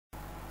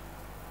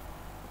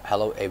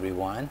Hello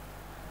everyone,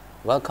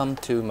 welcome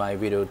to my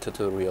video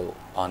tutorial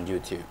on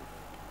YouTube.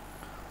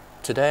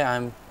 Today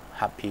I'm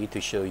happy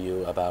to show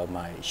you about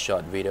my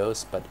short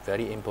videos but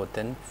very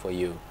important for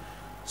you,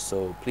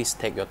 so please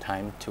take your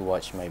time to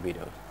watch my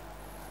video.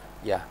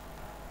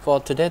 For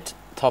today's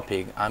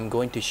topic I'm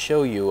going to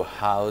show you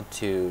how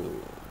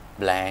to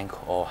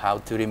blank or how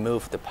to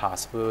remove the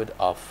password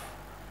of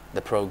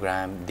the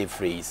program Deep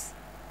Freeze.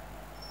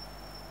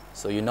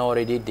 So you know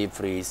already Deep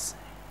Freeze,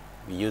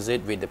 we use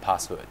it with the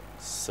password.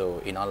 So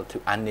in order to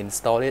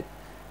uninstall it,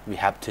 we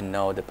have to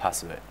know the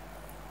password.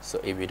 So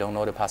if we don't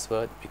know the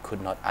password, we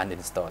could not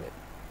uninstall it.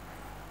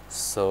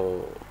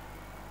 So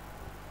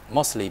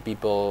mostly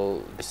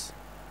people,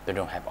 they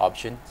don't have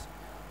options.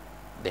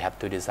 They have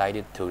to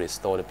decide to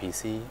restore the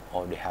PC,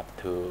 or they have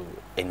to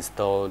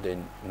install the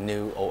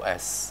new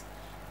OS.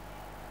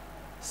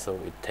 So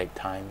it takes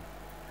time,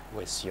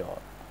 waste your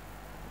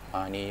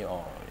money,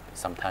 or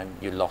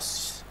sometimes you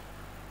lost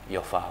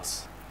your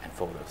files and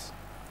folders.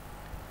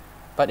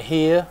 But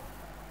here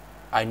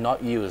I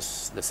not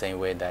use the same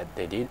way that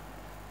they did,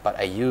 but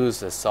I use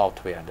the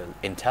software, the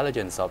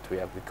intelligent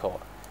software we call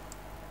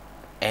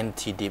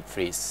anti-deep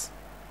freeze.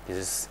 This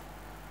is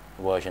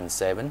version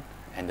 7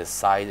 and the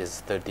size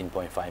is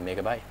 13.5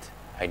 megabytes.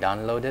 I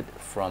downloaded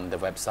from the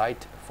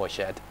website for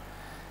chat,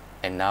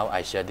 and now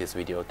I share this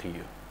video to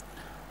you.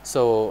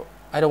 So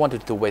I don't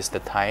want to waste the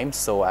time,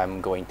 so I'm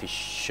going to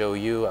show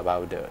you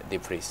about the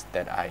deep freeze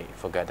that I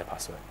forgot the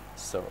password.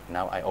 So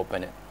now I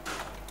open it.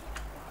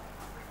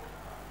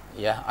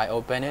 I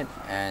open it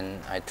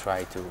and I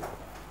try to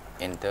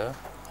enter,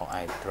 or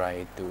I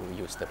try to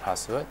use the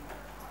password.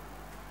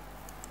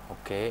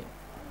 Okay,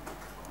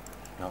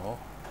 no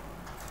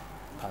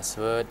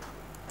password.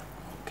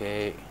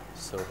 Okay,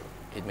 so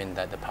it means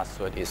that the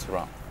password is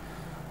wrong.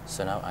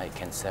 So now I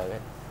cancel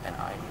it and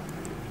I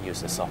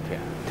use the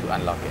software to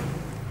unlock it.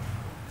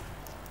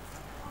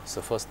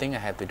 So first thing I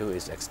have to do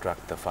is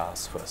extract the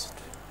files first.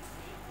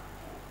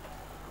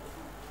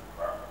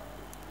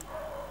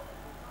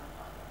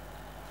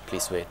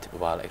 Please wait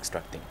while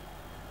extracting.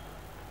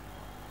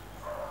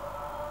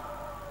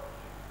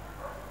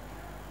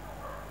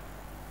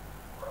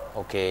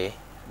 Okay,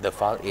 the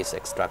file is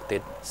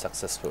extracted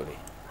successfully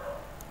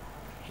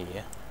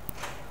here.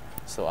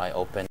 So I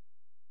open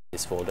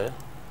this folder,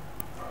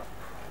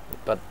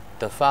 but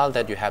the file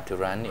that you have to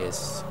run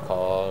is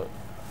called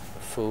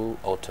full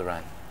auto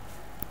run.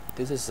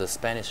 This is the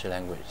Spanish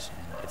language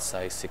and it's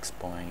size 6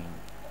 point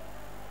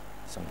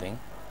something,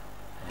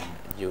 and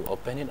you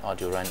open it or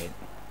you run it.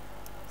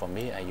 For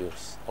me, I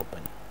use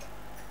open.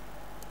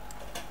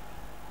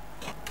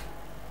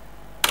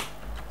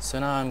 So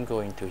now I'm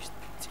going to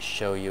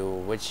show you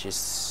which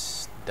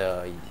is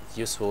the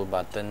useful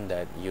button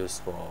that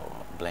used for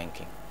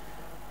blanking.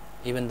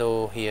 Even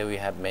though here we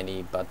have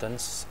many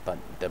buttons, but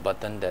the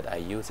button that I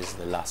use is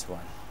the last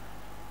one.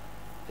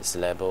 It's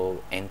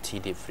labeled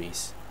anti-deep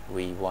freeze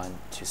V1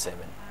 to 7.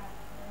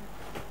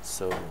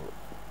 So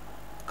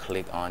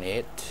click on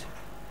it.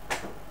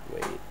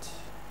 Wait.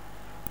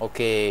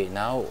 Okay,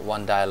 now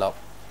one dialog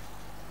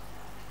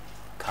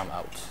come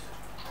out,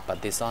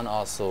 but this one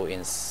also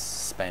in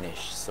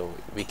Spanish, so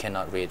we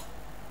cannot read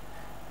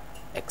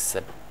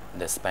except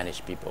the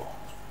Spanish people.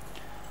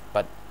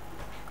 But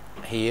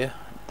here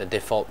the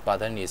default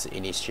button is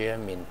initiate,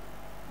 mean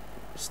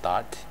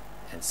start,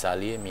 and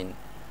salir mean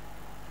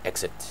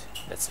exit.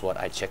 That's what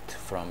I checked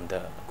from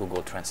the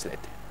Google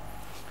Translate.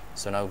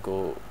 So now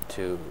go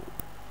to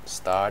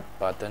start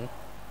button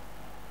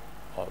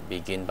or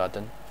begin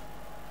button.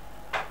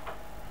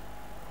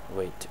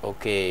 Wait,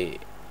 okay,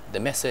 the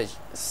message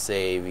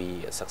say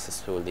we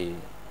successfully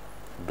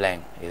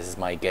blank. This is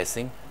my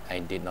guessing. I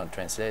did not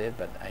translate it,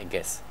 but I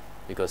guess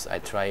because I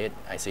try it,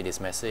 I see this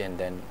message and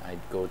then I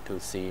go to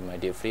see my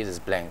deep freeze is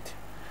blanked.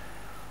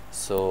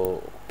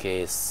 So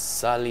okay,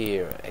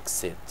 salir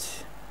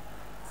exit.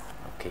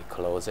 Okay,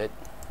 close it,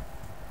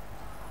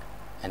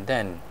 and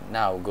then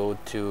now go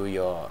to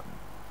your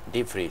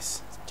deep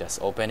freeze.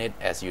 Just open it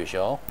as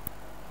usual.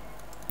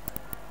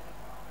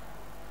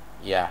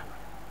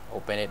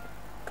 Open it,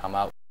 come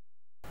out,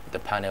 the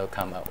panel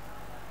come out.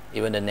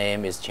 Even the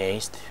name is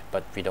changed,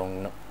 but we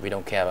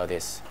don't care about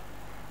this.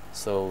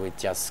 So we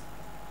just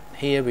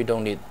here we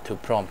don't need to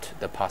prompt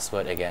the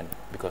password again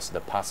because the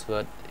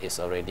password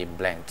is already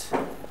blanked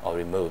or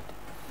removed.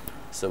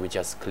 So we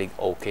just click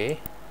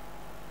OK.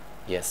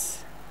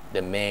 Yes,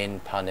 the main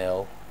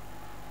panel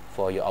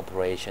for your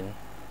operation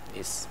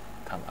is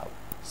come out.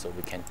 So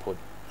we can put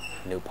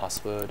new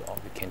password, or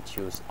we can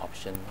choose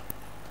option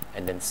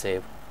and then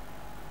save,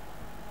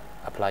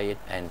 apply it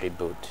and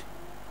reboot.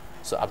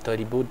 So after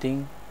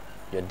rebooting,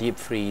 your deep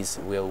freeze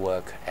will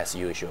work as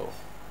usual,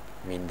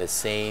 mean the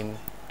same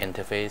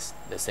interface,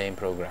 the same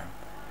program,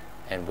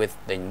 and with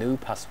the new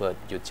password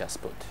you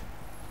just put.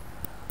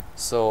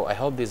 So I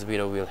hope this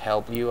video will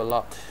help you a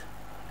lot,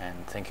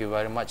 and thank you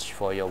very much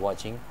for your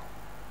watching,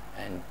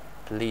 and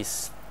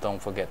please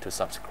don't forget to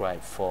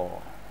subscribe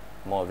for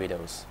more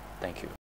videos. Thank you.